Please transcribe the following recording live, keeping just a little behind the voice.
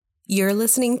You're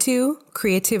listening to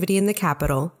Creativity in the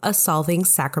Capital, a Solving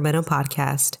Sacramento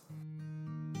podcast.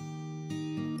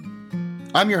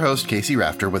 I'm your host, Casey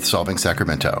Rafter with Solving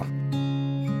Sacramento.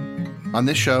 On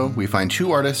this show, we find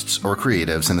two artists or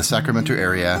creatives in the Sacramento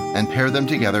area and pair them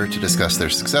together to discuss their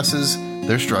successes,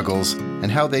 their struggles,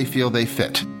 and how they feel they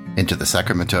fit into the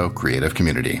Sacramento creative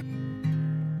community.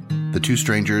 The two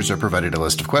strangers are provided a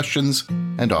list of questions,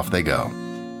 and off they go.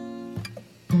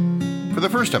 For the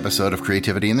first episode of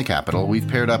Creativity in the Capital, we've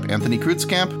paired up Anthony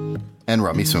Krutzkamp and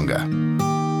Romi Sunga.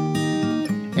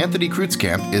 Anthony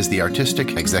Krutzkamp is the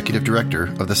artistic executive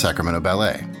director of the Sacramento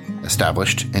Ballet,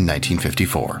 established in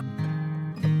 1954.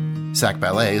 Sac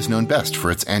Ballet is known best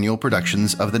for its annual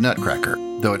productions of The Nutcracker,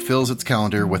 though it fills its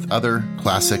calendar with other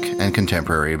classic and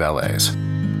contemporary ballets.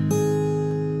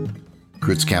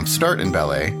 Krutzkamp's start in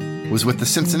ballet was with the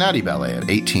Cincinnati Ballet at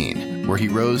 18, where he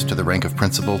rose to the rank of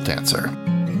principal dancer.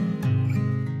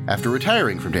 After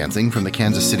retiring from dancing from the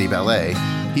Kansas City Ballet,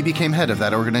 he became head of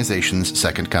that organization's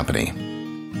second company.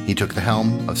 He took the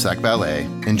helm of Sac Ballet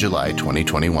in July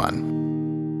 2021.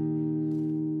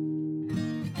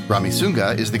 Romi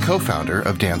Sunga is the co-founder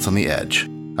of Dance on the Edge,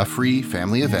 a free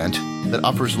family event that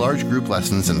offers large group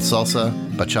lessons in salsa,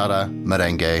 bachata,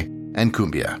 merengue, and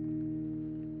cumbia.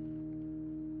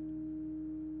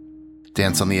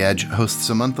 Dance on the Edge hosts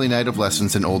a monthly night of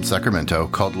lessons in Old Sacramento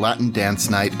called Latin Dance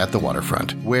Night at the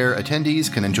Waterfront, where attendees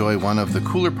can enjoy one of the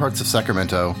cooler parts of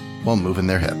Sacramento while moving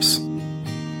their hips.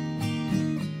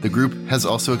 The group has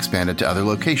also expanded to other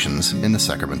locations in the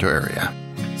Sacramento area.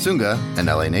 Sunga, an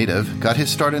LA native, got his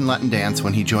start in Latin dance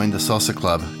when he joined the salsa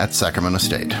club at Sacramento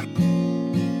State.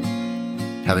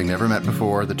 Having never met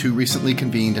before, the two recently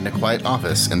convened in a quiet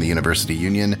office in the University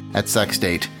Union at Sac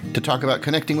State to talk about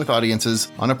connecting with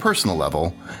audiences on a personal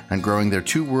level and growing their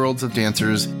two worlds of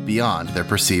dancers beyond their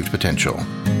perceived potential.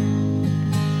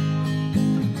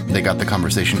 They got the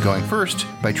conversation going first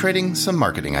by trading some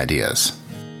marketing ideas.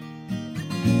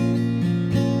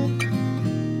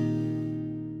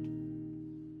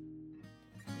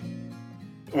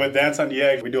 With Dance on the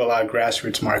Edge, we do a lot of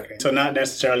grassroots marketing. So not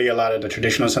necessarily a lot of the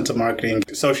traditional sense of marketing.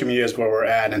 Social media is where we're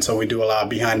at. And so we do a lot of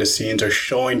behind the scenes or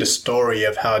showing the story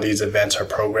of how these events are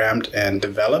programmed and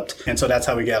developed. And so that's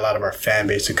how we get a lot of our fan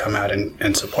base to come out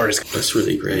and support us. That's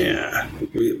really great. Yeah.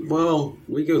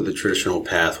 We go the traditional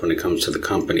path when it comes to the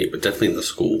company, but definitely in the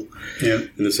school. Yeah.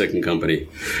 In the second company.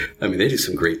 I mean, they do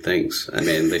some great things. I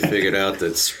mean, they figured out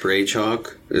that spray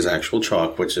chalk is actual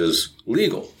chalk, which is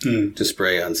legal to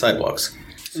spray on sidewalks.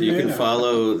 So you can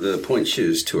follow the Point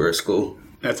Shoes to our school.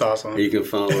 That's awesome. You can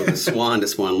follow the Swan to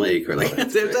Swan Lake. Or like,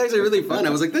 it's actually really fun. I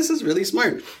was like, this is really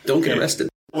smart. Don't get arrested.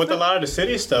 With a lot of the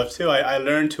city stuff, too, I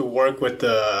learned to work with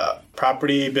the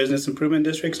property business improvement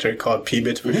districts. They're called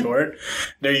PBIDs for short.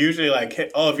 They're usually like,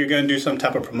 hey, if you're going to do some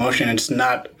type of promotion, it's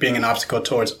not being an obstacle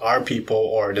towards our people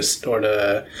or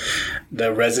the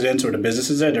residents or the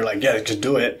businesses there. They're like, yeah, just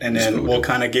do it. And then we'll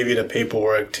kind of give you the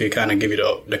paperwork to kind of give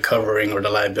you the covering or the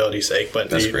liability sake. But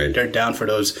they're down for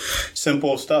those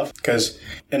simple stuff. Because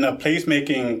in a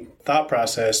placemaking thought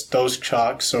process, those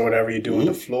chalks or whatever you do on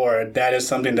the floor, that is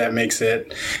something that makes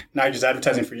it not just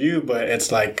advertising for you, but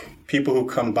it's like people who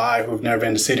come by who've never been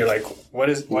to the city are like, why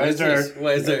is there?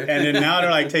 And then now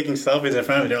they're like taking selfies in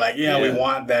front of it. They're like, we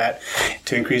want that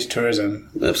to increase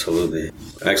tourism. Absolutely.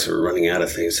 Actually, we're running out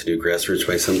of things to do grassroots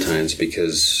way sometimes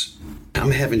because I'm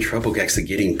having trouble actually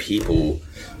getting people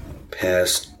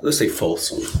past, let's say,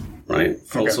 Folsom, right?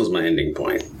 Folsom's my ending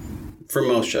point. For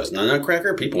most shows. Now,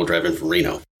 Nutcracker, people drive in from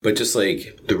Reno. But just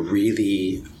like the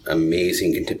really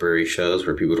amazing contemporary shows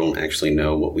where people don't actually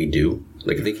know what we do.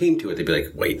 Like if they came to it, they'd be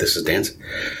like, wait, this is dance?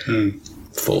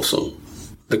 Folsom.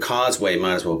 The Causeway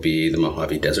might as well be the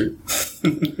Mojave Desert.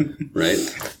 Right?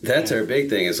 That's our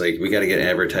big thing is like we got to get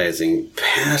advertising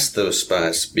past those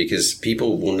spots because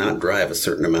people will not drive a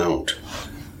certain amount.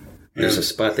 There's a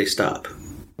spot they stop.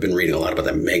 I've been reading a lot about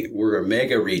that. We're a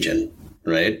mega region.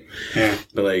 Right? Yeah.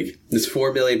 But like, there's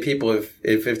 4 million people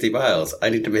in 50 miles. I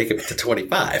need to make it to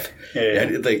 25.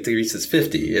 Yeah. Like to reach this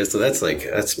 50. Yeah, so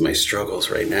that's my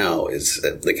struggles right now is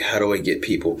like, how do I get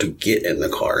people to get in the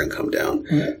car and come down?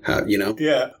 How,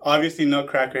 Yeah. Obviously,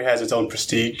 Nutcracker has its own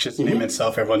prestige. Just the name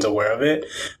itself, everyone's aware of it.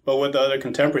 But with the other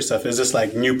contemporary stuff, is this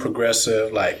like new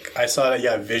progressive? Like, I saw that you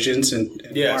have visions in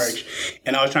March,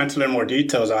 and I was trying to learn more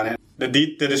details on it. The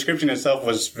description itself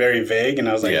was very vague, and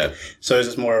I was like, so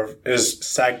is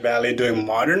Sac Ballet doing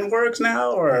modern works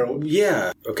now, or?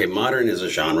 Yeah. Okay, modern is a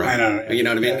genre. I know. You know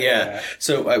what I mean? Yeah.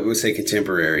 So I would say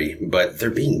contemporary, but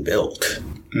they're being built.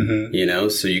 You know,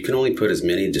 so you can only put as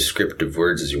many descriptive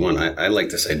words as you want. I like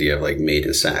this idea of like made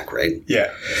in sack, right?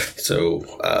 Yeah. So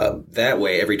that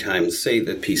way, every time, say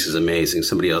the piece is amazing,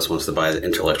 somebody else wants to buy the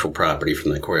intellectual property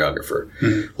from the choreographer.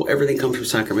 Well, everything comes from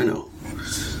Sacramento.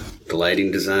 The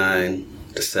lighting design,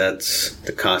 the sets,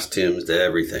 the costumes, the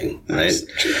everything, right?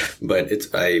 But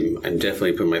I'm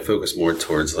definitely putting my focus more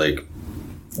towards like,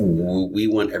 we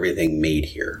want everything made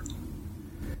here.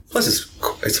 Plus,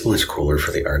 it's much cooler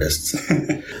for the artists.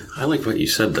 I like what you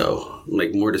said, though.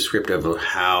 Like, more descriptive of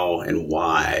how and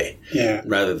why,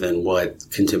 rather than what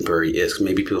contemporary is.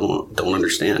 Maybe people don't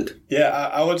understand. Yeah,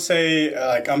 I would say,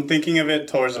 like, I'm thinking of it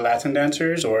towards the Latin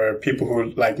dancers or people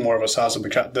who like more of a salsa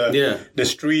bachata, the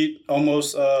street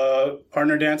almost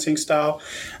partner dancing style.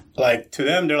 Like, to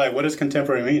them, they're like, what does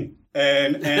contemporary mean?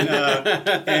 And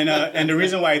the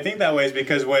reason why I think that way is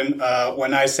because when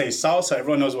I say salsa,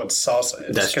 everyone knows what salsa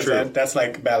is. That's true. That's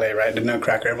like ballet, right? The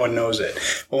Nutcracker, everyone knows it.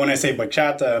 But when I say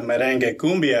bachata, merengue,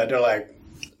 cumbia, they're like,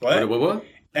 what?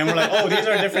 And we're like, oh, these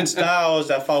are different styles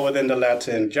that fall within the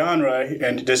Latin genre,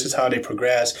 and this is how they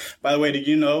progress. By the way, did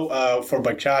you know, for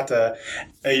bachata,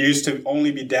 it used to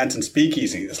only be danced in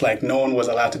speakeasies. Like, no one was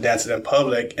allowed to dance it in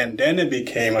public, and then it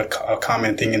became a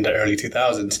common thing in the early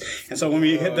 2000s. And so when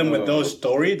we hit them with those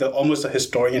stories, almost the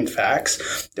historian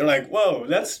facts, they're like, whoa,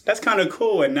 that's kind of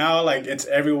cool. And now, like, it's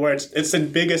everywhere. It's the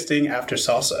biggest thing after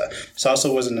salsa.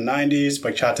 Salsa was in the 90s,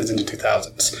 bachata's in the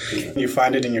 2000s. You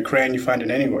find it in Ukraine, you find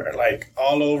it anywhere. Like,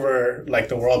 all over like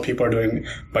the world, people are doing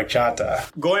bachata.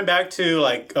 Going back to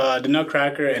like the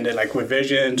Nutcracker and then like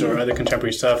revisions or other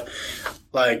contemporary stuff,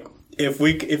 like if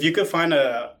you could find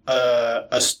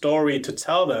a story to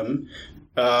tell them,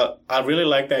 I really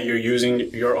like that you're using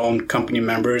your own company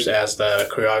members as the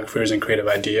choreographers and creative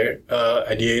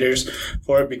ideators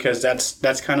for it, because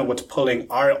that's kind of what's pulling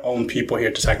our own people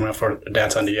here to Sacramento for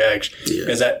Dance on the Edge.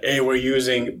 Is that we're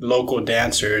using local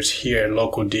dancers here,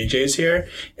 local DJs here,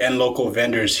 and local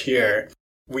vendors here.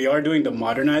 We are doing the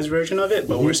modernized version of it,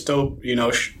 but we're still,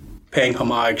 paying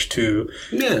homage to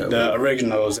the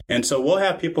originals. And so we'll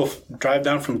have people drive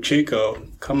down from Chico,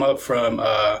 come up from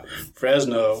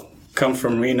Fresno, come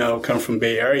from Reno, come from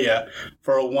Bay Area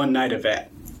for a one-night event.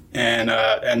 And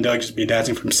they'll just be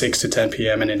dancing from 6 to 10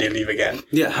 p.m. and then they leave again.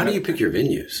 Yeah, how do you pick your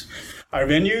venues? Our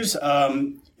venues,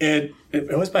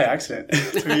 it was by accident,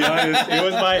 to be honest. It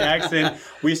was by accident.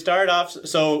 We started off,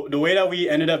 so the way that we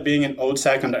ended up being in Old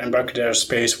Sac on the Embarcadero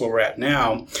space where we're at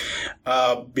now,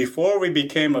 before we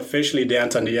became officially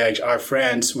Dance on the Edge, our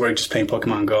friends were just playing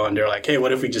Pokemon Go, and they're like, hey,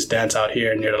 what if we just dance out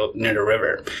here near the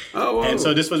river? Oh, whoa. And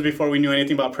so this was before we knew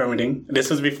anything about permitting. This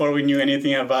was before we knew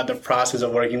anything about the process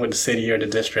of working with the city or the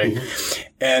district.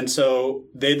 And so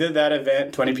they did that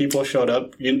event. 20 people showed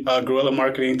up, guerrilla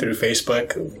marketing through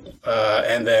Facebook,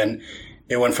 and then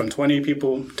it went from 20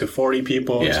 people to 40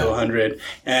 people to 100.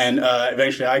 And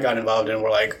eventually I got involved, and we're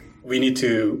like, we need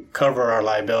to cover our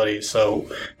liability. So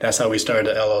that's how we started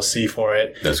the LLC for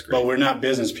it. That's great. But we're not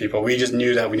business people. We just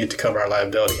knew that we need to cover our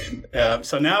liability.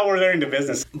 So now we're learning the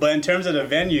business. But in terms of the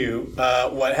venue,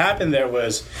 what happened there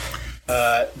was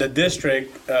the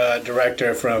district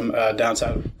director from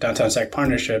Downtown Sac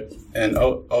Partnership and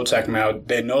Old Sacramento,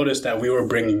 they noticed that we were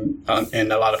bringing in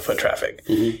a lot of foot traffic.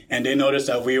 And they noticed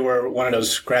that we were one of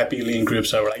those scrappy, lean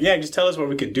groups that were like, yeah, just tell us where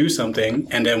we could do something,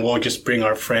 and then we'll just bring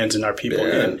our friends and our people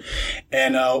in.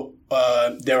 And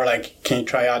they were like, can you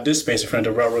try out this space in front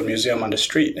of the Railroad Museum on the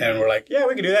street? And we're like, yeah,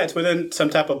 we can do that. It's within some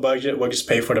type of budget. We'll just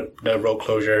pay for the road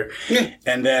closure.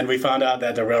 And then we found out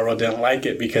that the railroad didn't like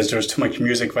it because there was too much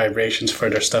music vibrations for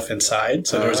their stuff inside.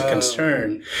 So there was a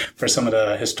concern for some of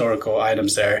the historical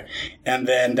items there. And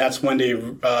then that's when they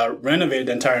renovated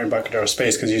the entire Embarcadero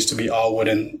space, because it used to be all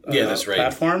wooden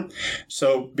platform.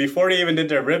 So before they even did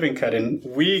their ribbon cutting,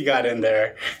 we got in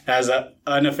there as an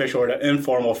unofficial or the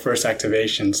informal first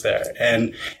activations there.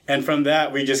 And from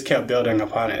that, we just kept building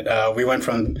upon it. We went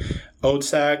from Old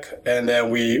Sac, and then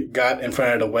we got in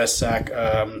front of the West Sac,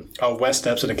 West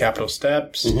Steps of the Capitol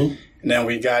Steps. And then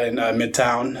we got in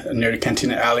Midtown near the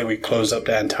Cantina Alley. We closed up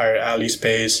that entire alley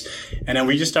space. And then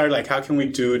we just started like, how can we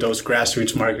do those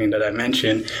grassroots marketing that I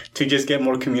mentioned to just get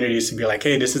more communities to be like,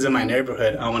 hey, this is in my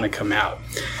neighborhood. I want to come out.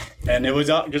 And it was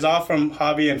just all from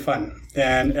hobby and fun.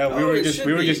 And we were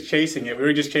just chasing it. We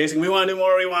were just chasing. We want to do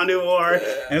more. We want to do more. And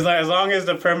it's like, as long as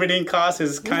the permitting cost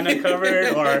is kind of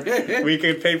covered, or we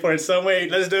could pay for it some way,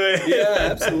 let's do it. Yeah,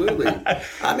 absolutely.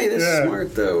 I mean, it's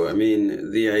smart though. I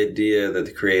mean, the idea that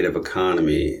the creative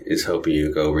economy is helping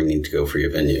you go where you need to go for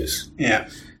your venues. Yeah.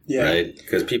 Yeah. Right?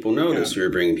 Because people know this, you're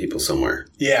bringing people somewhere.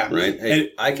 Yeah. Right?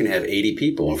 Hey, I can have 80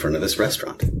 people in front of this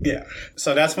restaurant. Yeah.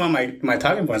 So that's one of my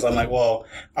talking points. I'm like, well,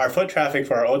 our foot traffic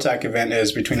for our OTAC event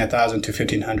is between 1,000 to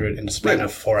 1,500 in the span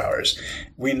of 4 hours.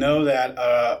 We know that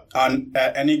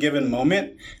at any given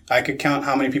moment, I could count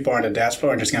how many people are on the dance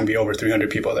floor, and there's going to be over 300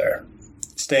 people there,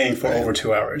 staying for over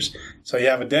 2 hours. So you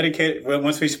have a dedicated,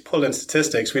 once we pulled in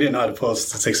statistics, we didn't know how to pull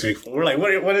statistics before. We're like,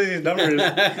 what are these numbers?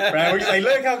 Right? We're just like,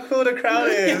 look how cool the crowd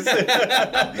is.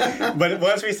 But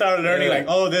once we started learning, like,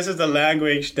 oh, this is the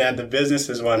language that the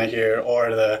businesses want to hear, or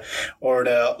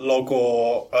the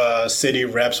local city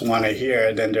reps want to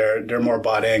hear, then they're more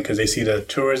bought in because they see the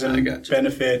tourism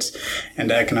benefits and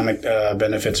the economic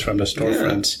benefits from the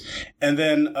storefronts. Yeah. And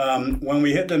then when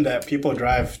we hit them that people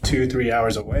drive 2-3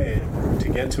 hours away to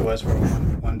get to us for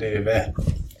one day event.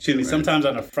 Excuse me. Right. Sometimes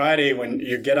on a Friday when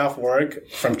you get off work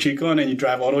from Chico and then you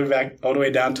drive all the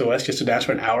way down to us just to dance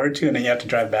for an hour or two, and then you have to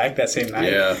drive back that same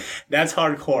night. Yeah, that's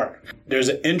hardcore. There's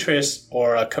an interest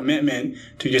or a commitment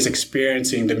to just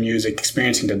experiencing the music,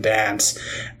 experiencing the dance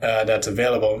that's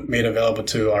made available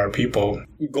to our people.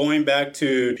 Going back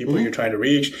to people you're trying to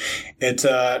reach, it's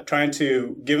trying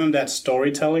to give them that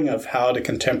storytelling of how the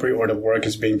contemporary or the work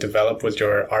is being developed with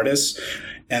your artists.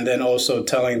 And then also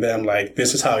telling them, like,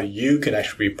 this is how you could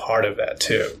actually be part of that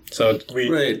too. So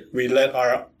we let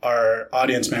our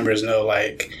audience members know,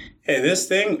 like, hey, this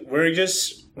thing,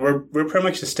 we're pretty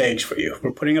much the stage for you.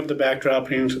 We're putting up the backdrop,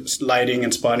 putting lighting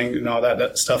and spotting and all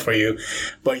that stuff for you.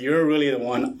 But you're really the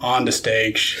one on the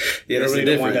stage. Yeah, you're really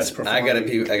the one that's performing.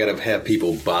 I gotta have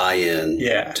people buy in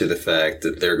to the fact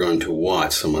that they're going to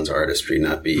watch someone's artistry,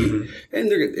 not be,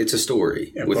 and it's a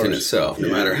story within itself, no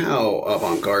matter how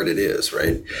avant-garde it is,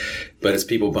 right? But it's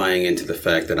people buying into the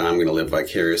fact that I'm going to live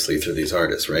vicariously through these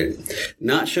artists, right?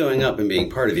 Not showing up and being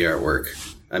part of the artwork.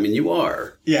 I mean, you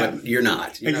are, but you're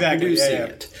not. You're not producing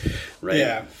it, right?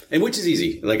 Yeah. And which is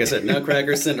easy. Like I said,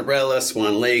 Nutcracker, Cinderella,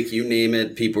 Swan Lake, you name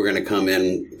it, people are going to come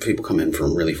in. People come in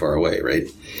from really far away, right?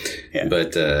 Yeah.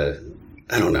 But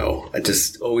I don't know. I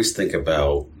just always think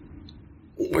about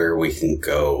where we can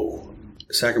go.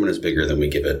 Sacramento is bigger than we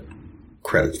give it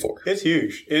credit for. It's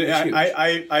huge.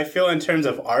 I feel in terms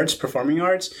of arts, performing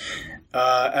arts,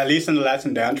 at least in the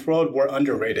Latin dance world, we're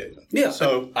underrated. Yeah,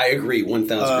 so I agree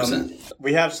 1,000%.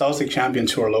 We have salsa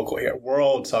champions who are local here,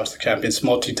 world salsa champions,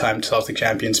 multi-time salsa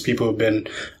champions, people who've been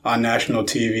on national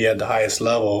TV at the highest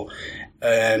level.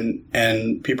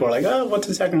 And people are like, oh, what's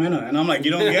in Sacramento? And I'm like,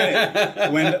 you don't get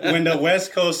it. When the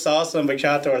West Coast salsa and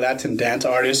bachata or Latin dance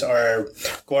artists are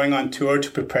going on tour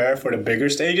to prepare for the bigger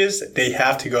stages, they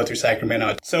have to go through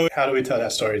Sacramento. So how do we tell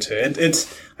that story too?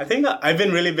 I think I've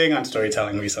been really big on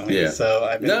storytelling recently. Yeah. So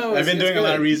I've been doing a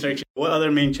lot of research. What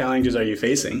other main challenges are you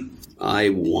facing? I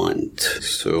want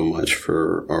so much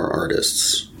for our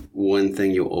artists. One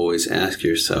thing you'll always ask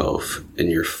yourself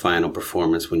in your final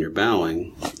performance when you're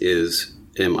bowing is,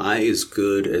 am I as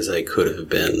good as I could have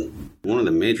been? One of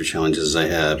the major challenges I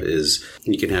have is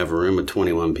you can have a room of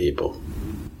 21 people.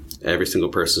 Every single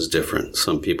person is different.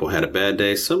 Some people had a bad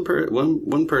day.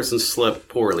 One person slept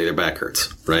poorly. Their back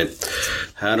hurts, right?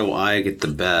 How do I get the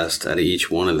best out of each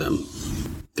one of them?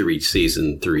 Through each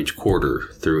season, through each quarter,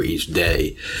 through each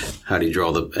day. How do you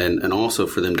draw and also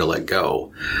for them to let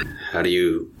go? How do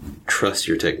you trust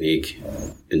your technique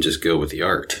and just go with the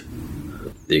art,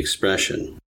 the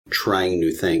expression, trying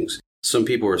new things? Some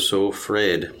people are so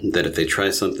afraid that if they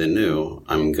try something new,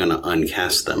 I'm going to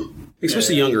uncast them.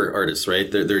 Especially younger artists, right?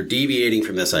 They're deviating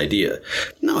from this idea.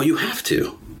 No, you have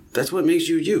to. That's what makes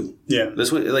you you. Yeah.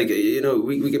 That's what,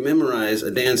 we can memorize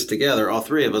a dance together. All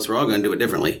three of us, we're all going to do it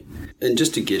differently. And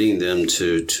just to getting them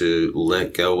to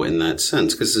let go in that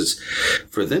sense, because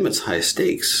for them, it's high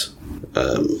stakes.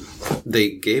 They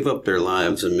gave up their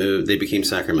lives and moved. They became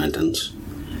Sacramentans.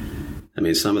 I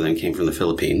mean, some of them came from the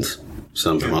Philippines,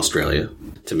 some from Australia,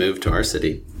 to move to our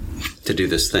city to do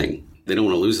this thing. They don't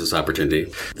want to lose this opportunity.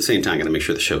 At the same time, got to make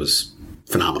sure the show is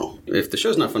phenomenal. If the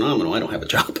show's not phenomenal, I don't have a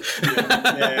job.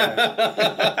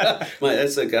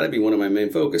 That's got to be one of my main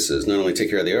focuses. Not only take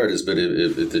care of the artists, but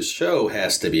if the show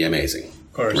has to be amazing.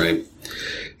 Of course. Right?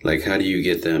 Like, how do you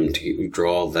get them to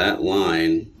draw that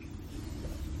line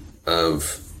of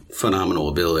phenomenal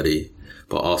ability,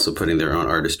 but also putting their own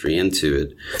artistry into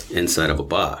it inside of a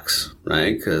box,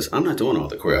 right? Because I'm not doing all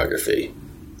the choreography.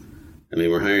 I mean,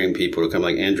 we're hiring people to come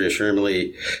like Andrea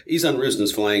Shermley. Isan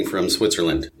Rusden's flying from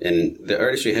Switzerland, and the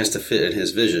artistry has to fit in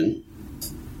his vision.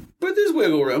 But there's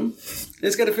wiggle room.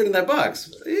 It's got to fit in that box.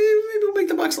 Maybe we'll make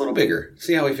the box a little bigger.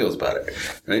 See how he feels about it.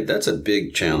 Right? That's a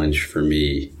big challenge for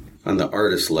me on the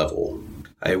artist level.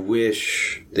 I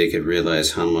wish they could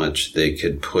realize how much they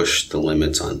could push the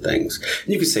limits on things.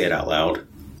 And you could say it out loud.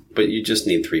 But you just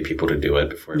need 3 people to do it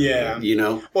before, you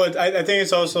know? Well, I think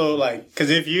it's also like, because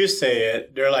if you say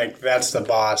it, they're like, that's the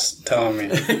boss telling me,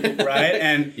 right?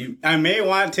 And I may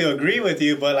want to agree with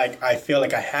you, but like, I feel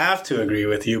like I have to agree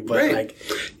with you, but like,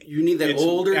 you need that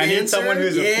older dancer. I need someone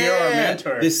who's a peer or a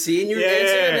mentor. The senior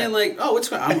dancer, and then like, oh, what's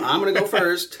going on? I'm going to go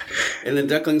first, and then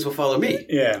ducklings will follow me.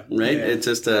 Yeah. Right? Yeah. It's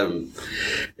just, and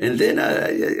then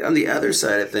on the other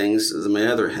side of things, my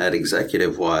other hat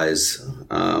executive-wise,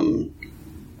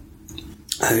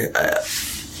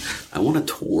 I want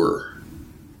to tour.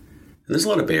 And there's a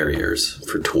lot of barriers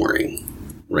for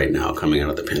touring right now coming out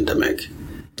of the pandemic.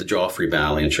 The Joffrey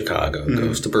Valley in Chicago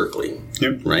goes to Berkeley,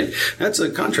 right? That's a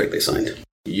contract they signed.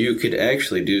 You could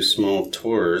actually do small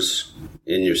tours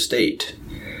in your state.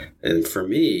 And for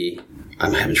me,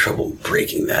 I'm having trouble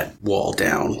breaking that wall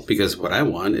down because what I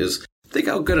want is, think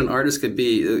how good an artist could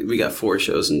be. We got 4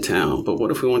 shows in town, but what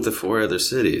if we went to 4 other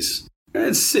cities?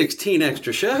 That's 16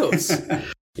 extra shows.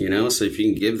 You know, so if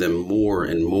you can give them more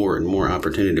and more and more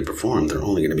opportunity to perform, they're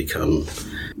only going to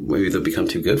maybe they'll become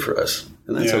too good for us.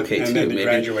 And that's okay and too. Then maybe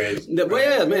graduate.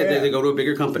 They go to a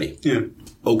bigger company. Yeah.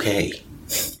 Okay.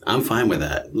 I'm fine with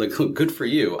that. Like, good for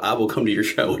you. I will come to your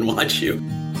show and watch you.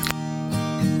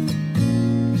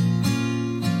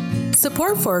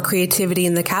 Support for Creativity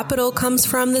in the Capital comes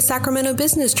from the Sacramento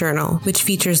Business Journal, which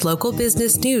features local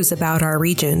business news about our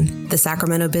region. The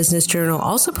Sacramento Business Journal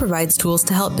also provides tools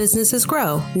to help businesses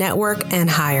grow, network, and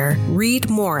hire. Read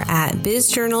more at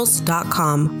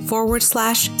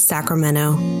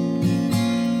bizjournals.com/Sacramento.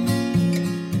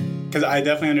 Because I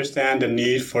definitely understand the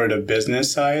need for the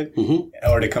business side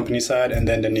or the company side, and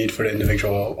then the need for the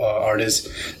individual artist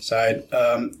side.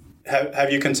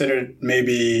 Have you considered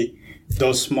maybe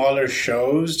those smaller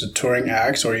shows, the touring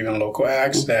acts or even local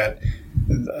acts that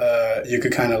you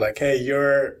could kind of like, hey,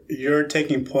 you're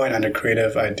taking point on a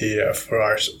creative idea for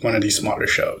one of these smaller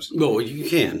shows? Well, you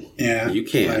can. Yeah. You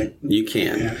can. You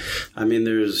can. Yeah. I mean,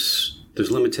 there's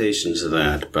limitations to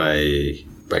that by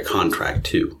contract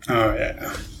too. Oh,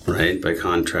 yeah. Right? By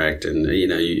contract. And, you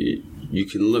know, you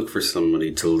can look for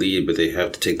somebody to lead, but they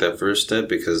have to take that first step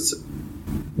because,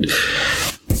 I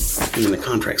mean, the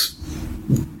contract's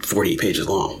 48 pages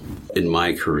long. In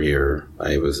my career,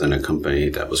 I was in a company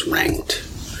that was ranked.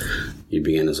 You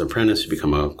begin as an apprentice, you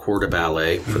become a corps de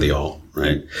ballet for the all,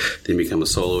 right? Then you become a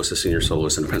soloist, a senior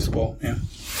soloist, and a principal. Yeah.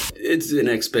 It's an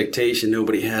expectation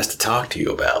nobody has to talk to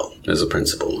you about as a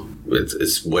principal.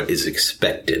 It's what is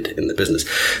expected in the business.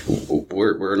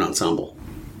 We're an ensemble.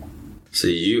 So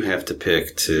you have to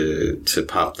pick to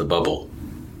pop the bubble.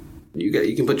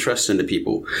 You can put trust into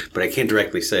people, but I can't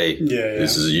directly say,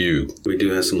 this is you. We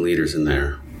do have some leaders in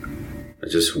there. I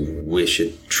just wish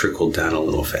it trickled down a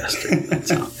little faster.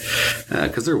 That's all.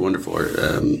 Because they're wonderful.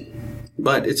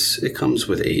 But it comes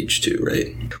with age too,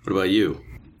 right? What about you?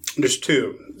 There's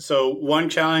 2. So one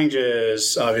challenge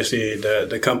is obviously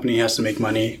the company has to make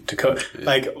money to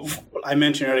like I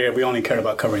mentioned earlier, we only care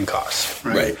about covering costs,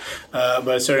 right? But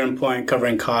at a certain point,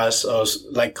 covering costs,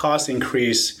 costs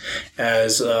increase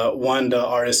as one, the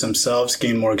artists themselves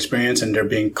gain more experience and they're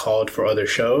being called for other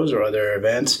shows or other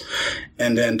events,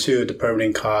 and then 2, the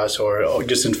permitting costs or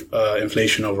just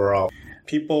inflation overall.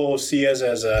 People see us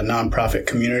as a nonprofit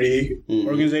community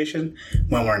organization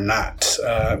when we're not,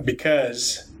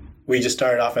 because we just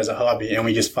started off as a hobby and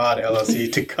we just filed an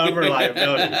LLC to cover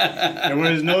liability. There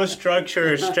was no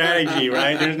structure or strategy,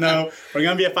 right? We're going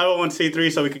to be a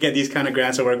 501c3 so we could get these kind of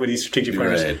grants or work with these strategic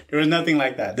partners. Right. There was nothing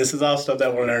like that. This is all stuff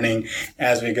that we're learning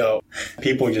as we go.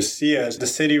 People just see us, the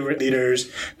city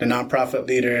leaders, the nonprofit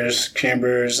leaders,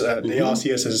 chambers, they all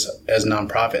see us as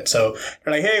nonprofit. So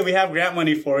they're like, hey, we have grant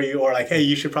money for you, or like, hey,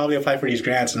 you should probably apply for these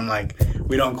grants. And I'm like,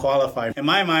 we don't qualify. In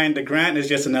my mind, the grant is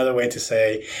just another way to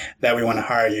say that we want to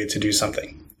hire you to do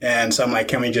something. And so I'm like,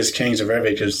 can we just change the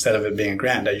verbiage instead of it being a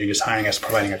grant that you're just hiring us,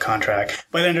 providing a contract?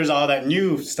 But then there's all that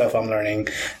new stuff I'm learning,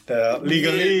 the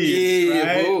legalese,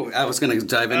 right? Whoa. I was going to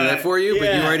dive into that for you,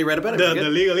 but you already read about it. The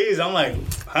legalese, I'm like,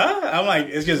 huh? I'm like,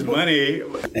 it's just money.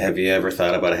 Have you ever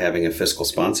thought about having a fiscal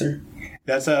sponsor?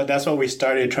 That's what we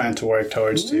started trying to work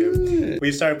towards too.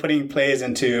 We started putting plays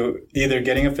into either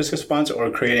getting a fiscal sponsor or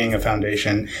creating a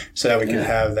foundation so that we can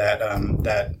have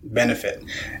that benefit.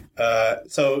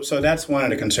 So that's one of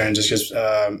the concerns. It's just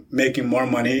making more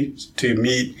money to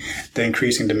meet the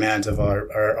increasing demands of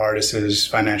our artists'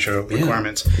 financial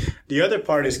requirements. The other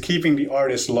part is keeping the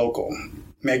artists local,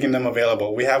 making them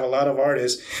available. We have a lot of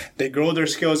artists, they grow their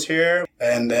skills here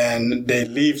and then they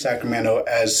leave Sacramento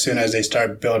as soon as they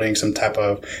start building some type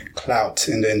of clout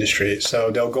in the industry.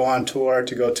 So they'll go on tour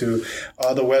to go to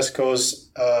all the West Coast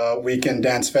weekend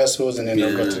dance festivals, and then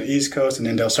they'll go to the East Coast, and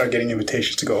then they'll start getting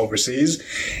invitations to go overseas.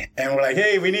 And we're like,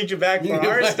 hey, we need you back for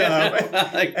our stuff.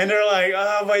 And they're like,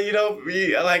 oh, but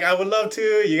I would love to.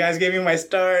 You guys gave me my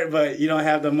start, but you don't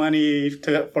have the money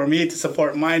for me to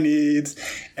support my needs.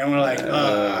 And we're like,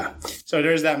 So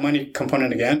there's that money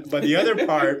component again. But the other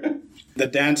part, the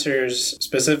dancers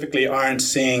specifically aren't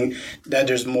seeing that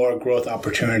there's more growth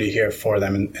opportunity here for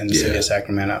them in the city of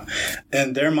Sacramento.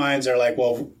 And their minds are like,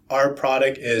 well, our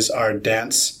product is our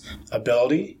dance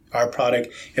ability. Our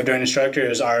product, if they're an instructor,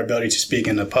 is our ability to speak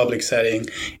in a public setting,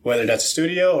 whether that's a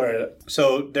studio or...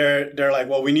 So they're like,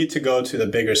 well, we need to go to the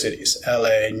bigger cities,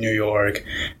 LA, New York,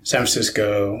 San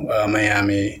Francisco,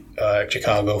 Miami,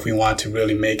 Chicago, if we want to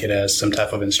really make it as some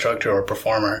type of instructor or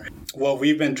performer. What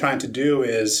we've been trying to do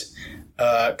is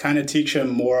kind of teach them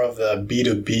more of the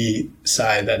B2B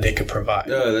side that they could provide.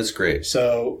 Oh, that's great.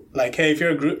 So, like, hey, if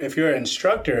you're an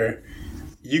instructor,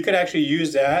 you could actually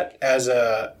use that as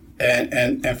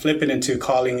and flip it into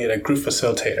calling it a group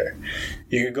facilitator.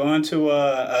 You could go into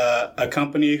a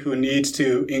company who needs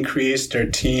to increase their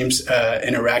team's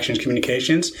interactions,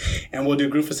 communications, and we'll do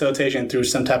group facilitation through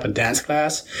some type of dance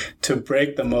class to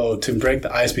break the mold, to break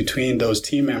the ice between those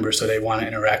team members so they want to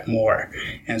interact more.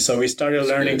 And so we started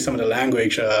learning some of the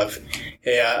language of,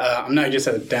 hey, I'm not just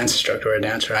a dance instructor or a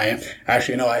dancer.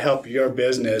 I help your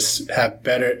business have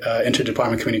better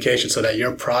interdepartment communication so that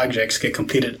your projects get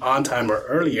completed on time or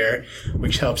earlier,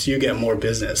 which helps you get more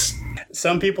business.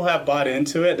 Some people have bought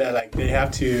into it that like they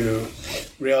have to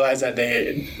realize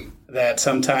that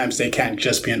sometimes they can't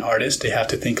just be an artist. They have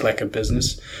to think like a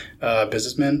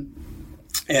businessman.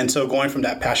 And so going from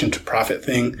that passion to profit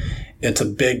thing, it's a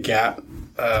big gap.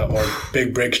 Or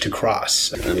big bridge to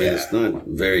cross. I mean, it's not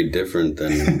very different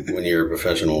than when you're a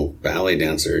professional ballet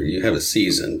dancer. You have a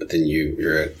season, but then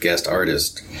you're a guest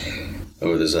artist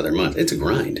over this other month. It's a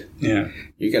grind. Yeah.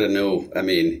 You got to know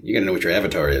what your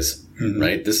avatar is,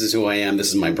 right? This is who I am. This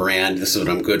is my brand. This is what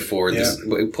I'm good for. Yeah.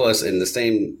 Plus, in the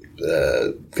same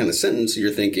kind of sentence, you're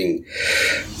thinking,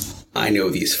 I know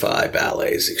these 5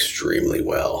 ballets extremely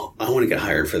well. I want to get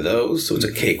hired for those, so it's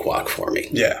a cakewalk for me.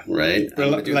 Yeah. Right?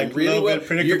 Like really little bit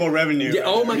predictable revenue. Yeah,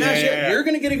 oh my gosh, you're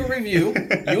going to get a good review.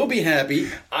 You'll be happy.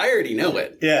 I already know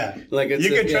it. Yeah. Like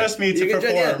you can trust me to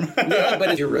perform. Yeah,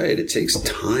 but you're right. It takes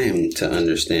time to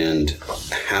understand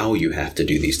how you have to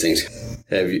do these things.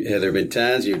 Have there been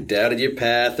times you've doubted your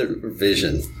path or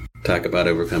vision? Talk about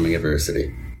overcoming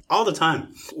adversity. All the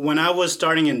time. When I was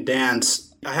starting in dance,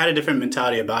 I had a different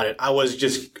mentality about it. I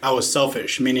was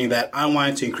selfish, meaning that I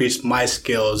wanted to increase my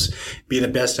skills, be the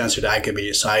best dancer that I could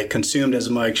be. So I consumed as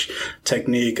much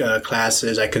technique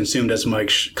classes. I consumed as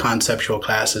much conceptual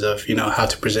classes of, how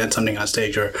to present something on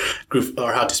stage or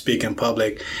how to speak in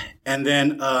public. And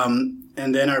then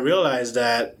I realized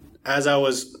that as I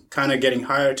was kind of getting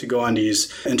hired to go on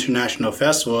these international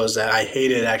festivals, that I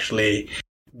hated actually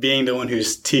being the one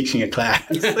who's teaching a class.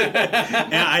 And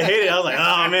I hate it. I was like,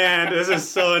 oh man, this is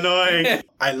so annoying.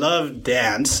 I love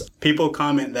dance. People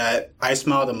comment that I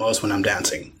smile the most when I'm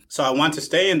dancing. So I want to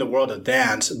stay in the world of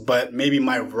dance, but maybe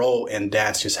my role in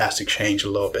dance just has to change a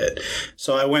little bit.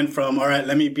 So I went from, all right,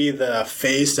 let me be the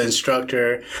face, the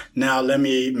instructor. Now let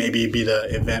me maybe be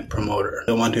the event promoter,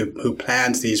 the one who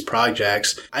plans these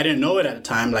projects. I didn't know it at the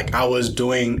time. Like I was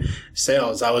doing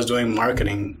sales. I was doing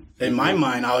marketing. In my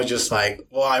mind, I was just like,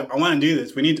 well, I want to do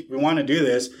this. We want to do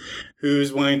this.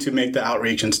 Who's willing to make the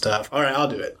outreach and stuff? All right, I'll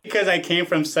do it. Because I came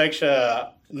from such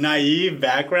a naive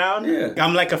background,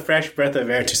 I'm like a fresh breath of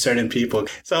air to certain people.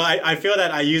 So I feel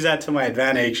that I use that to my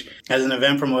advantage. As an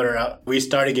event promoter, we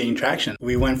started getting traction.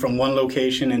 We went from 1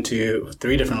 location into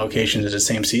 3 different locations at the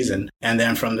same season. And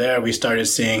then from there, we started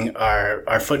seeing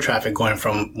our foot traffic going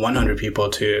from 100 people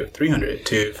to 300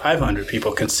 to 500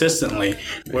 people consistently,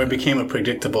 where it became a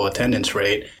predictable attendance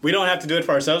rate. We don't have to do it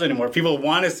for ourselves anymore. People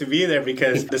want us to be there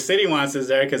because the city wants us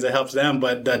there because it helps them.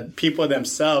 But the people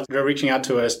themselves, they're reaching out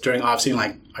to us during off-season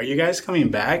like, are you guys coming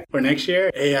back for next year?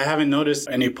 Hey, I haven't noticed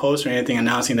any posts or anything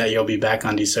announcing that you'll be back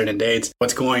on these certain dates.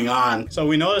 What's going on? So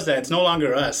we noticed that it's no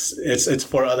longer us. It's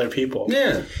for other people.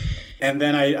 Yeah. And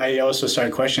then I also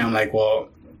started questioning. I'm like, well,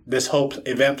 this whole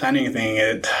event planning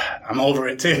thing, I'm over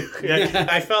it too.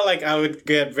 I felt like I would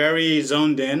get very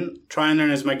zoned in, try and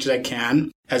learn as much as I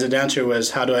can. As a dancer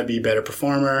was, how do I be a better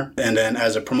performer? And then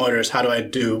as a promoter is, how do I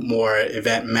do more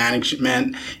event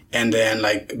management? And then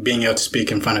like being able to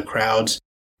speak in front of crowds.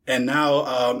 And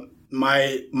now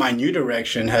my new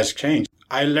direction has changed.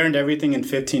 I learned everything in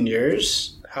 15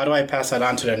 years. How do I pass that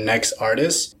on to the next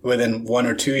artist within 1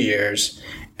 or 2 years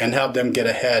and help them get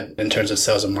ahead in terms of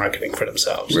sales and marketing for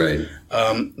themselves? Right.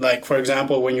 Like, for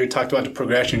example, when you talked about the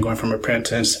progression going from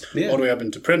apprentice all the way up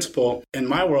into principal, in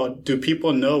my world, do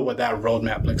people know what that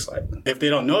roadmap looks like? If they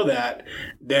don't know that,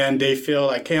 then they feel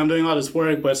like, hey, I'm doing all this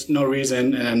work, but it's no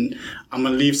reason, and I'm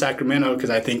going to leave Sacramento because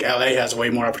I think LA has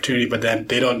way more opportunity, but then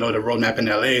they don't know the roadmap in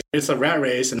LA. It's a rat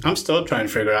race, and I'm still trying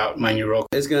to figure out my new role.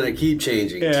 It's going to keep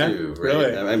changing, too. Right?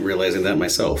 Really. I'm realizing that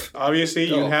myself. Obviously,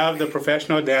 you have the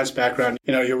professional dance background.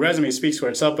 You know, your resume speaks for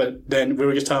itself, but then we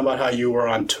were just talking about how you were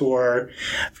on tour,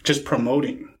 just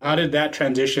promoting. How did that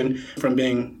transition from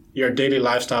being your daily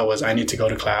lifestyle was, I need to go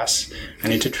to class, I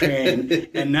need to train,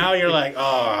 and now you're like,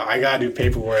 oh, I got to do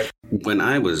paperwork. When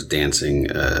I was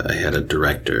dancing, I had a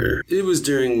director. It was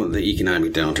during the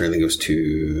economic downturn. I think it was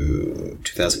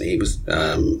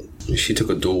 2008. She took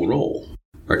a dual role,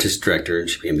 artistic director, and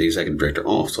she became the executive director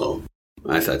also.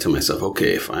 I thought to myself,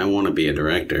 okay, if I want to be a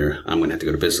director, I'm going to have to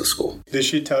go to business school. Did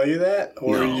she tell you that?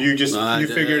 Or no. You just you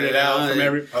figured it out from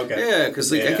every... Okay. Yeah,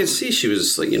 because I could see she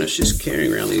was like, she's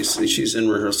carrying around these, she's in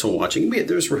rehearsal watching.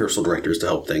 There's rehearsal directors to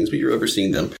help things, but you're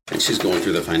overseeing them. And she's going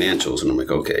through the financials, and I'm like,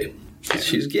 okay,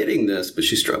 she's getting this, but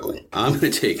she's struggling. I'm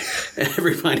going to take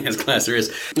every finance class there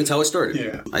is. That's how it started.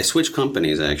 Yeah. I switched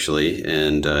companies, actually,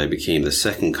 and I became the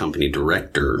second company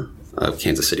director of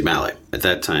Kansas City Ballet. At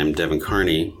that time, Devin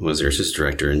Carney was their assistant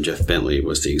director and Jeff Bentley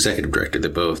was the executive director. They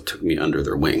both took me under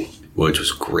their wing, which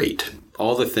was great.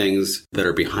 All the things that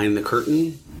are behind the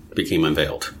curtain became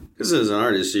unveiled. Because as an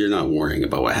artist, you're not worrying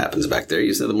about what happens back there.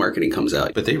 You see the marketing comes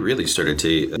out. But they really started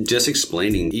to just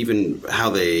explaining even how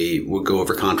they would go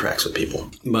over contracts with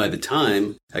people. By the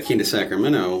time I came to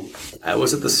Sacramento, I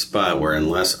was at the spot where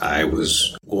unless I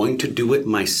was going to do it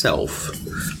myself,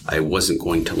 I wasn't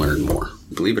going to learn more.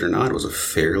 Believe it or not, it was a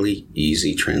fairly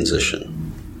easy transition.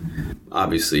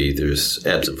 Obviously, there's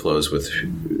ebbs and flows with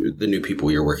the new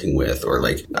people you're working with, or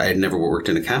like I had never worked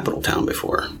in a capital town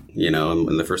before.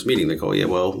 In the first meeting, they go, yeah,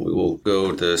 well, we will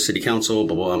go to city council,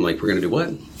 blah, blah. I'm like, we're going to do what?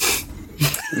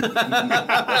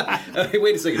 Okay,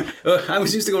 wait a second. I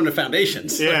was used to going to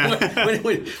foundations. Yeah.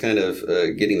 Kind of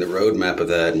getting the roadmap of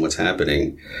that and what's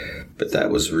happening. But that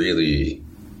was really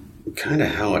kind of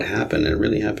how it happened. It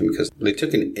really happened because they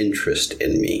took an interest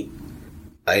in me.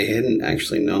 I hadn't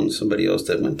actually known somebody else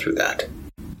that went through that.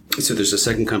 So there's a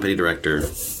second company director,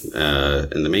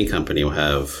 and the main company will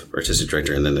have artistic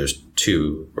director, and then there's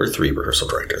 2 or 3 rehearsal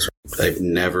directors. I've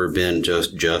never been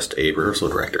just a rehearsal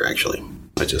director, actually.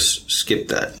 I just skipped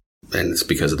that, and it's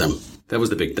because of them. That was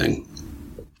the big thing.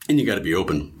 And you got to be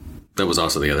open. That was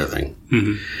also the other thing.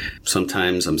 Mm-hmm.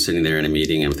 Sometimes I'm sitting there in a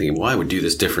meeting, I'm thinking, well, I would do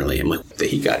this differently. I'm like,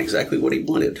 he got exactly what he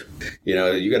wanted.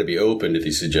 You got to be open to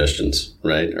these suggestions,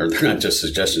 right? Or they're not just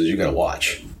suggestions, you got to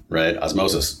watch, right?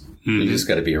 Osmosis. Mm-hmm. You just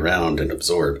got to be around and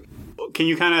absorb. Can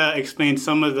you kind of explain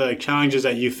some of the challenges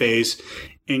that you face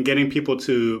in getting people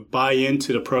to buy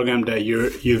into the program that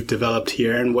you've developed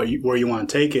here and where you want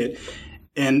to take it?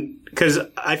 And because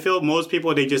I feel most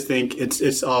people, they just think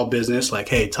it's all business, like,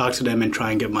 hey, talk to them and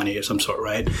try and get money of some sort,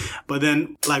 right? But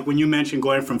then, like, when you mentioned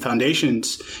going from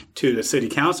foundations to the city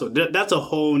council, that's a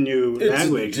whole new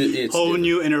language, whole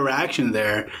new interaction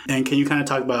there. And can you kind of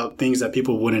talk about things that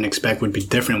people wouldn't expect would be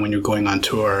different when you're going on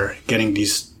tour, getting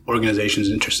these organizations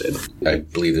interested? I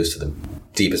believe this to the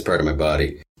deepest part of my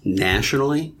body.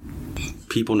 Nationally,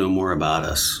 people know more about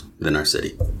us than our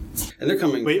city. And they're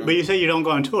coming But you say you don't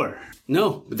go on tour.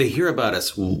 No, they hear about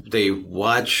us. They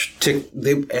watch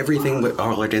everything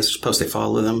all our dancers post. They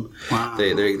follow them. Wow.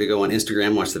 They go on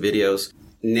Instagram, watch the videos.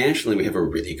 Nationally, we have a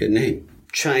really good name.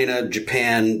 China,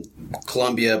 Japan,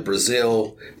 Colombia,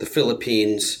 Brazil, the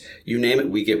Philippines, you name it,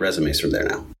 we get resumes from there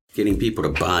now. Getting people to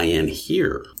buy in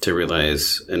here to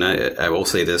realize, and I will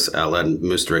say this out loud,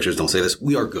 most directors don't say this,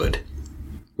 we are good.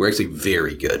 We're actually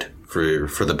very good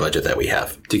for the budget that we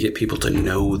have. To get people to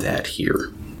know that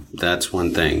here, that's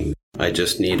one thing. I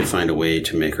just need to find a way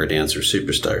to make our dancers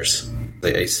superstars.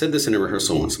 I said this in a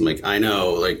rehearsal once. I'm like, I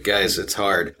know, like, guys, it's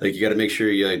hard. Like, you got to make sure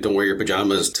you don't wear your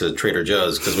pajamas to Trader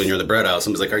Joe's, because when you're in the bread house,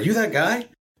 someone's like, are you that guy?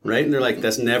 Right? And they're like,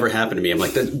 that's never happened to me. I'm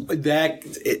like,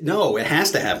 no, it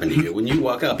has to happen to you. When you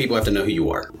walk out, people have to know who you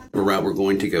are. The route we're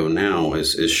going to go now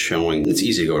is showing, it's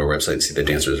easy to go to our website and see the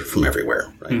dancers from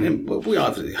everywhere. Right? Mm-hmm. And we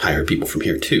obviously hire people from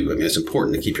here, too. I mean, it's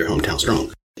important to keep your hometown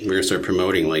strong. We're going to start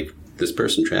promoting, like, this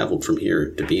person traveled from here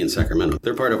to be in Sacramento.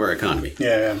 They're part of our economy.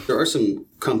 Yeah. There are some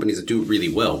companies that do it really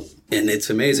well, and it's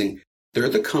amazing. They're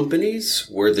the companies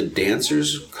where the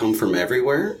dancers come from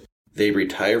everywhere. They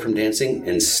retire from dancing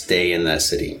and stay in that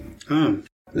city.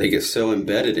 They get so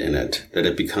embedded in it that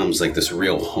it becomes like this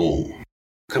real home.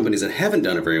 Companies that haven't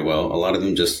done it very well, a lot of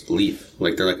them just leave.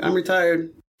 Like, they're like, I'm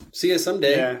retired. See you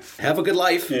someday. Yeah. Have a good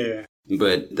life. Yeah.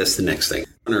 But that's the next thing.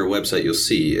 On our website, you'll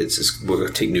see we're going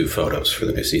to take new photos for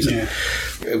the new season. Yeah.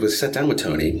 It was sat down with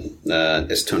Tony.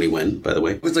 It's Tony Wynn, by the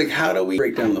way. It was like, how do we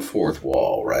break down the fourth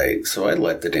wall, right? So I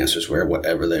let the dancers wear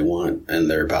whatever they want, and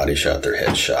their body shot, their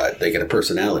head shot. They get a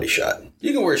personality shot.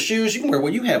 You can wear shoes. You can wear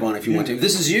what you have on if you want to. If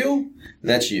this is you,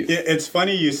 that's you. Yeah, it's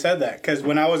funny you said that, because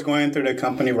when I was going through the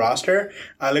company roster,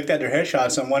 I looked at their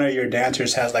headshots, and one of your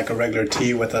dancers has like a regular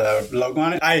tee with a logo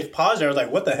on it. I paused there. I was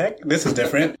like, what the heck? This is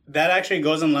different. That actually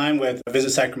goes in line with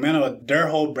Visit Sacramento. Their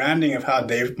whole branding of how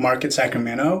they market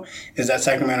Sacramento is that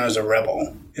Sacramento is a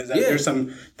rebel. Is that there's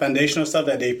some foundational stuff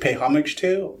that they pay homage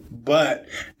to, but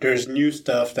there's new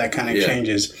stuff that kind of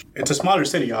changes. It's a smaller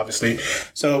city, obviously,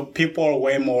 so people are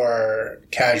way more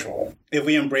casual. If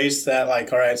we embrace that,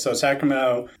 like, all right, so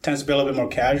Sacramento tends to be a little bit more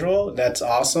casual, that's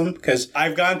awesome. Because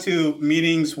I've gone to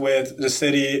meetings with the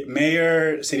city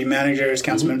mayor, city managers,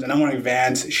 councilmen, and I'm wearing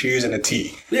Vans, shoes, and a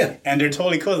tee. Yeah. And they're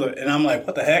totally cool with it. And I'm like,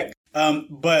 what the heck?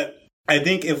 But I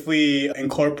think if we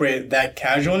incorporate that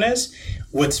casualness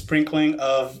with sprinkling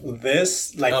of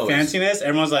this, like, fanciness,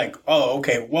 everyone's like, oh,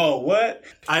 okay, whoa, what?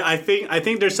 I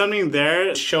think there's something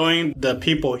there showing the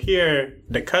people here,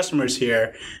 the customers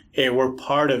here, hey, we're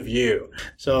part of you.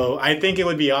 So I think it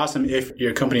would be awesome if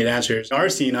your company dancers are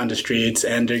seen on the streets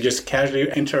and they're just casually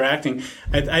interacting.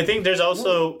 I think there's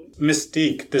also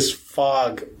mystique, this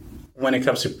fog, when it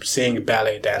comes to seeing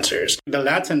ballet dancers. The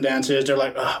Latin dancers, they're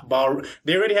like, ballroom.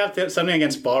 They already have something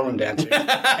against ballroom dancers.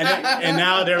 and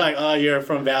now they're like, oh, you're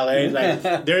from ballet.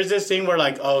 Like, there's this thing where,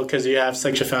 like, oh, because you have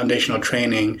such a foundational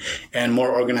training and more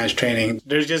organized training.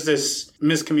 There's just this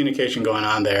miscommunication going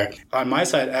on there. On my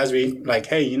side, as we, like,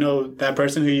 hey, you know, that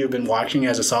person who you've been watching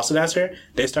as a salsa dancer,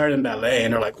 they started in ballet.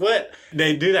 And they're like, what?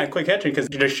 They do that quick head turn because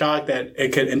they're shocked that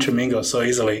it could intermingle so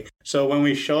easily. So when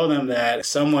we show them that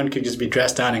someone could just be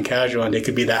dressed down and casual and they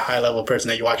could be that high-level person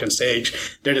that you watch on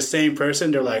stage, they're the same person.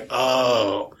 They're like,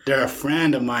 oh, they're a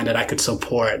friend of mine that I could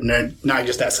support. And they're not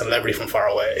just that celebrity from far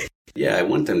away. Yeah, I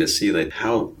want them to see, like,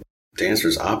 how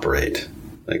dancers operate.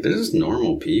 Like, they're just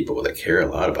normal people that care a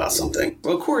lot about something.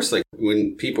 Well, of course, like,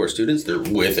 when people are students, they're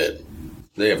with it.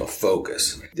 They have a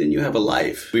focus. Then you have a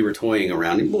life. We were toying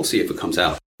around, and we'll see if it comes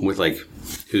out, with, like,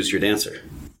 who's your dancer?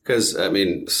 Because, I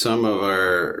mean, some of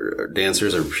our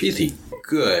dancers are really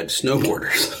good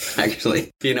snowboarders,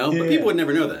 actually, you know? But people would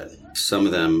never know that. Some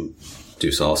of them do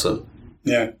salsa.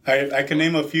 Yeah, I can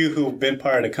name a few who've been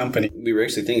part of the company. We were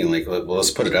actually thinking, like, well, let's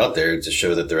put it out there to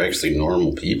show that they're actually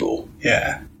normal people.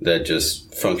 Yeah. That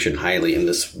just function highly in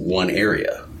this one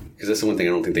area. Because that's the one thing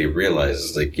I don't think they realize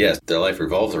is, like, yes, their life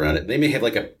revolves around it. They may have,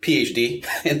 like, a PhD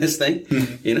in this thing,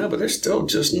 you know, but they're still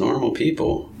just normal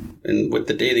people. And with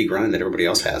the daily grind that everybody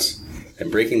else has.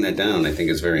 And breaking that down, I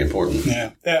think, is very important. Yeah,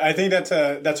 I think that's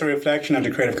a reflection of the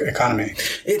creative economy.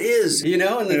 It is, you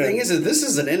know, and the thing is that this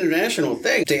is an international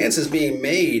thing. Dance is being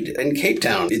made in Cape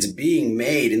Town. It's being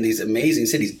made in these amazing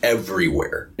cities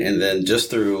everywhere. And then just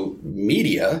through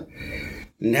media,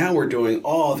 now we're doing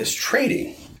all this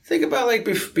trading. Think about, like,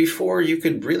 before you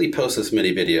could really post this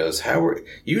many videos,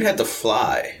 you'd have to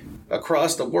fly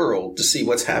across the world to see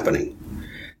what's happening.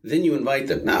 Then you invite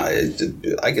them. Now,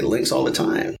 I get links all the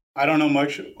time. I don't know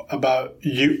much about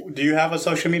you. Do you have a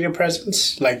social media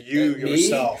presence? Like you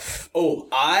yourself? Oh,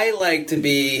 I like to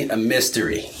be a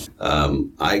mystery.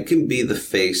 I can be the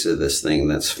face of this thing,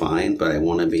 that's fine, but I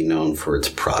want to be known for its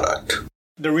product.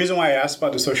 The reason why I asked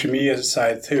about the social media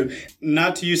side too,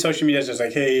 not to use social media as just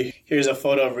like, hey, here's a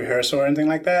photo of rehearsal or anything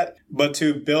like that, but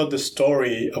to build the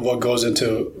story of what goes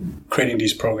into creating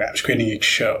these programs, creating each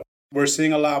show. We're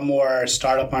seeing a lot more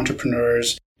startup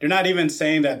entrepreneurs. They're not even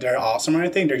saying that they're awesome or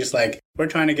anything. They're just like, we're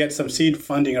trying to get some seed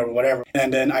funding or whatever.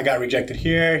 And then I got rejected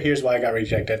here. Here's why I got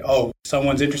rejected. Oh,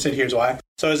 someone's interested. Here's why.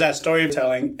 So it's that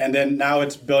storytelling. And then now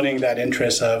it's building that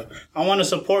interest of, I want to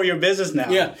support your business now.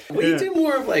 Yeah. We do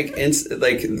more of like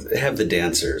have the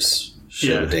dancers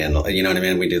show Dan. You know what I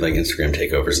mean? We do like Instagram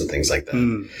takeovers and things like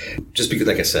that. Just because,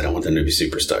 like I said, I want them to be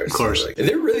superstars. Of course. So, like,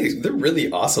 they're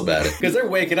really awesome at it because they're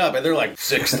waking up and they're like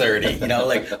 6:30, you know,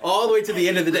 like all the way to the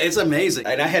end of the day. It's amazing.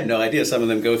 And I had no idea some of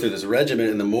them go through this regimen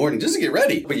in the morning just to get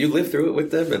ready. But you live through it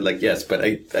with them. And like, yes, but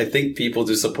I think people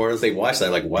do support us. They watch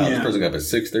that like, wow, this person got up at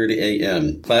 6:30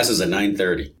 a.m. Classes at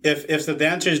 9:30. If the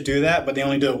dancers do that, but they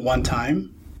only do it one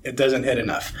time, it doesn't hit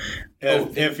enough.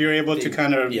 If you're able to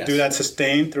kind of do that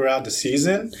sustained throughout the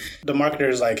season, the marketer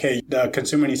is like, hey, the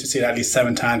consumer needs to see it at least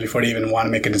 7 times before they even want to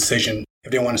make a decision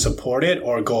if they want to support it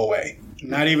or go away.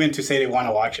 not even to say they want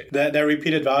to watch it. That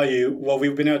repeated value, what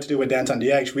we've been able to do with Dance on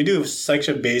DX, we do such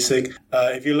a basic,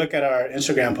 if you look at our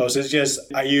Instagram post, it's just,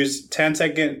 I use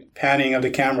 10-second panning of the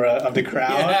camera of the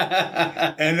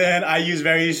crowd. And then I use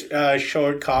very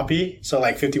short copy, so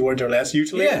like 50 words or less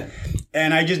usually. Yeah.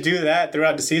 And I just do that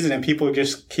throughout the season, and people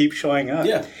just keep showing up.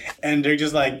 Yeah. And they're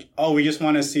just like, oh, we just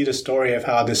want to see the story of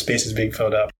how this space is being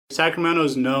filled up. Sacramento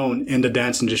is known in the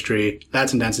dance industry,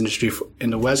 Latin dance industry in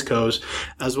the West Coast,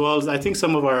 as well as I think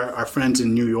some of our friends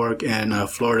in New York and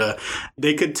Florida,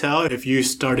 they could tell if you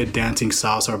started dancing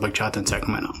salsa or bachata in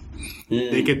Sacramento.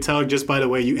 They could tell just by the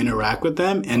way you interact with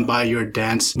them and by your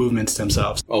dance movements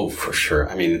themselves. Oh, for sure.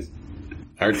 I mean,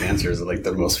 our dancers are like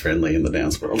the most friendly in the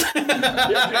dance world.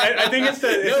 I think it's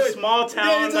a small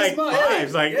town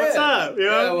vibes. Like, what's up? You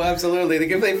know? Oh, absolutely.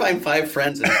 They find 5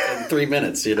 friends in 3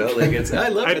 minutes. You know, like I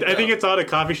love it. I think it's all the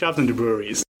coffee shops and the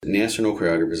breweries. National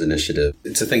Choreographers Initiative.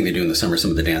 It's a thing they do in the summer.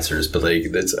 Some of the dancers, but like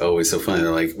that's always so funny.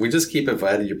 They're like, we just keep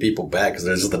inviting your people back because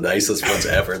they're just the nicest ones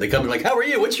ever. They come like, how are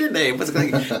you? What's your name? But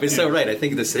it's so right. I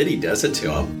think the city does it to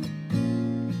them.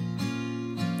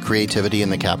 Creativity in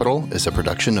the Capital is a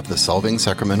production of the Solving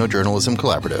Sacramento Journalism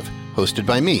Collaborative, hosted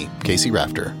by me, Casey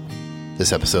Rafter.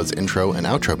 This episode's intro and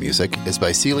outro music is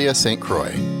by Celia St.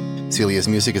 Croix. Celia's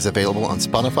music is available on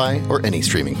Spotify or any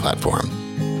streaming platform.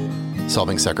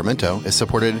 Solving Sacramento is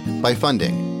supported by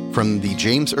funding from the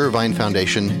James Irvine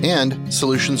Foundation and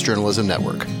Solutions Journalism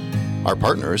Network. Our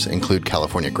partners include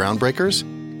California Groundbreakers,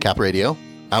 Cap Radio,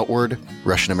 Outward,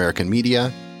 Russian American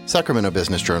Media, Sacramento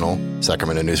Business Journal,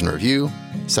 Sacramento News and Review,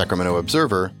 Sacramento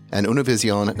Observer, and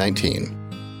Univision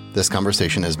 19. This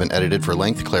conversation has been edited for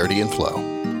length, clarity, and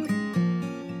flow.